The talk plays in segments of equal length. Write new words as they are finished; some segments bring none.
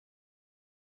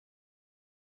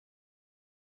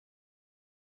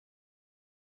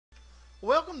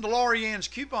Welcome to Laurie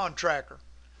Coupon Tracker.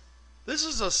 This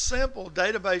is a simple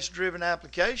database-driven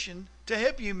application to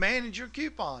help you manage your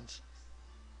coupons.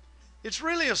 It's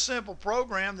really a simple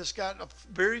program that's got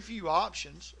very few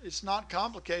options. It's not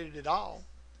complicated at all.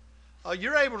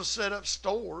 You're able to set up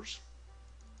stores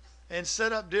and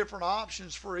set up different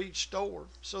options for each store.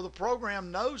 So the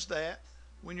program knows that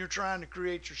when you're trying to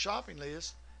create your shopping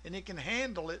list, and it can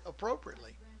handle it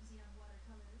appropriately.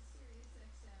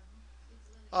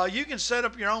 You can set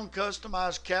up your own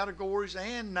customized categories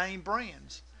and name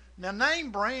brands. Now,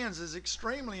 name brands is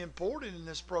extremely important in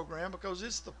this program because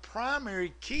it's the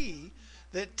primary key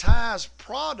that ties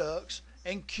products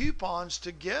and coupons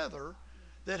together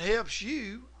that helps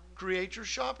you create your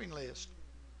shopping list.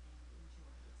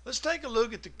 Let's take a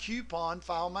look at the coupon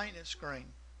file maintenance screen.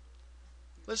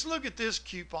 Let's look at this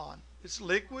coupon. It's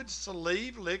liquids,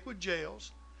 Salive liquid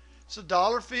gels. It's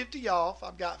 $1.50 off.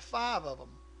 I've got 5 of them.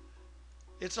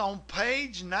 It's on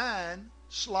page 9,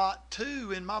 slot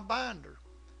 2 in my binder.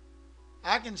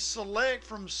 I can select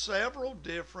from several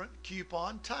different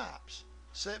coupon types,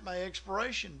 set my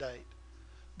expiration date.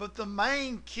 But the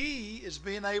main key is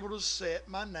being able to set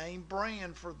my name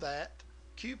brand for that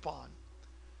coupon.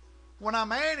 When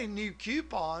I'm adding new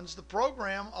coupons, the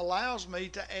program allows me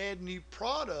to add new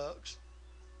products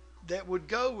that would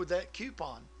go with that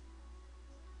coupon.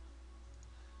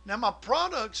 Now, my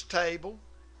products table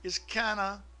is kind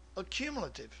of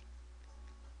accumulative.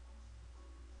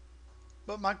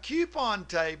 But my coupon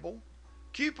table,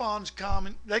 coupons come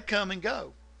and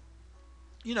go.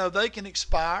 You know, they can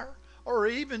expire or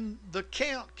even the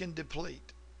count can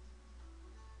deplete.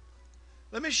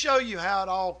 Let me show you how it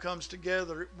all comes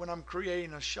together when I'm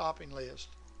creating a shopping list.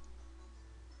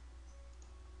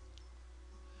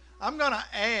 I'm going to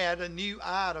add a new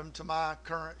item to my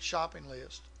current shopping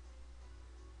list.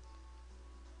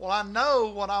 Well, I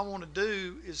know what I want to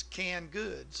do is canned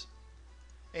goods,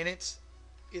 and it's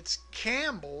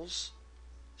Campbell's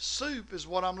soup is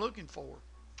what I'm looking for.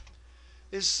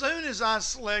 As soon as I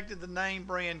selected the name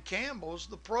brand Campbell's,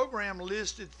 the program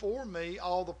listed for me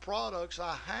all the products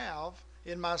I have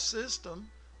in my system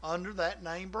under that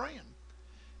name brand.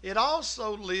 It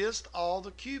also lists all the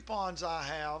coupons I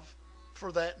have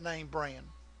for that name brand.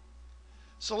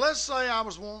 So let's say I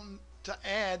was wanting to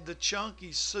add the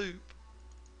chunky soup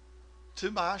to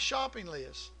my shopping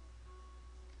list.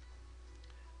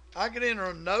 I could enter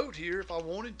a note here if I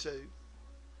wanted to.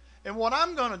 And what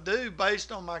I'm going to do based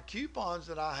on my coupons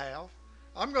that I have,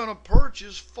 I'm going to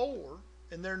purchase 4,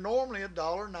 and they're normally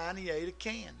 $1.98 a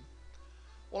can.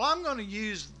 Well, I'm going to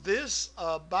use this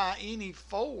buy any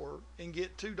 4 and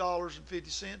get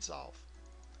 $2.50 off.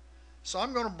 So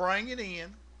I'm going to bring it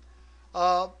in.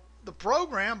 The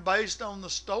program, based on the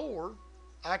store,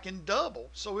 I can double.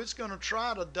 So it's going to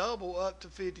try to double up to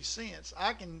 50 cents.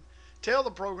 I can tell the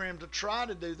program to try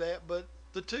to do that, but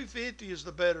the $2.50 is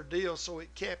the better deal, so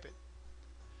it kept it.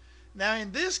 Now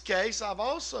in this case, I've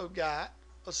also got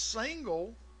a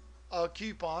single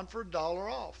coupon for $1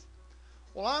 off.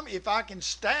 Well, if I can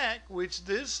stack, which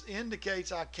this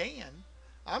indicates I can,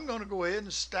 I'm going to go ahead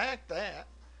and stack that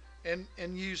and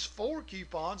use 4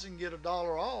 coupons and get $1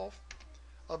 off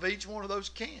of each one of those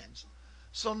cans.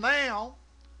 So now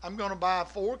I'm going to buy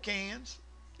 4 cans.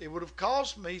 It would have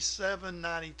cost me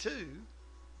 $7.92.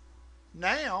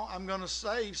 Now I'm going to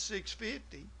save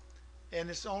 $6.50, and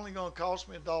it's only going to cost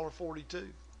me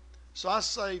 $1.42. So I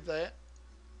save that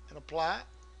and apply it.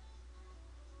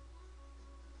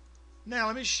 Now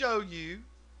let me show you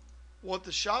what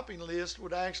the shopping list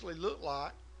would actually look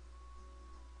like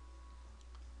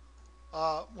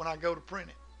when I go to print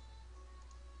it.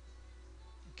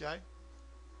 Okay.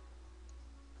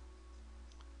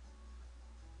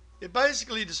 It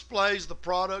basically displays the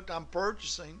product I'm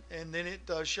purchasing, and then it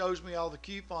shows me all the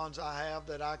coupons I have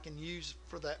that I can use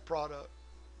for that product.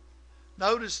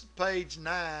 Notice page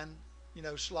 9,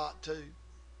 slot 2.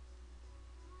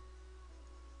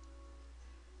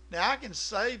 Now I can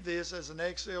save this as an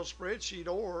Excel spreadsheet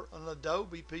or an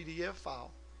Adobe PDF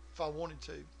file if I wanted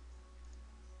to.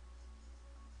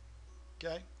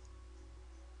 Okay.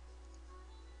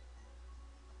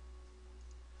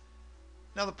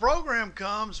 Now the program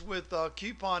comes with a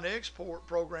coupon export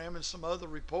program and some other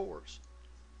reports.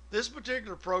 This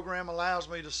particular program allows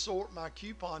me to sort my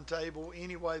coupon table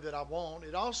any way that I want.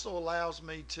 It also allows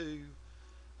me to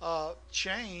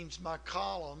change my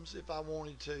columns if I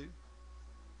wanted to.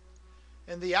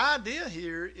 And the idea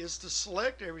here is to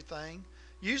select everything,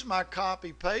 use my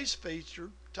copy paste feature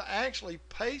to actually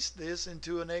paste this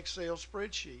into an Excel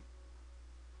spreadsheet.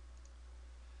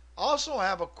 Also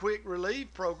have a quick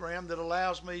relieve program that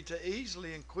allows me to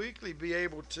easily and quickly be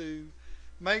able to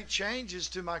make changes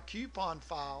to my coupon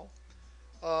file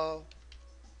uh,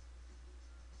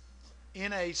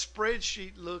 in a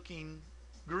spreadsheet looking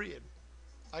grid.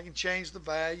 I can change the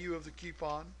value of the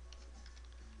coupon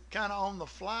kind of on the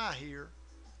fly here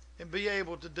and be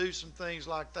able to do some things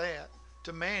like that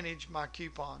to manage my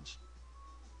coupons.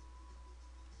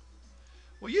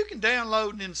 Well, you can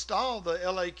download and install the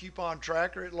LA Coupon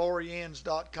Tracker at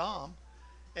laurieends.com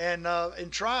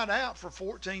and try it out for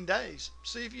 14 days.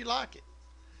 See if you like it.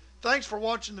 Thanks for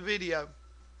watching the video.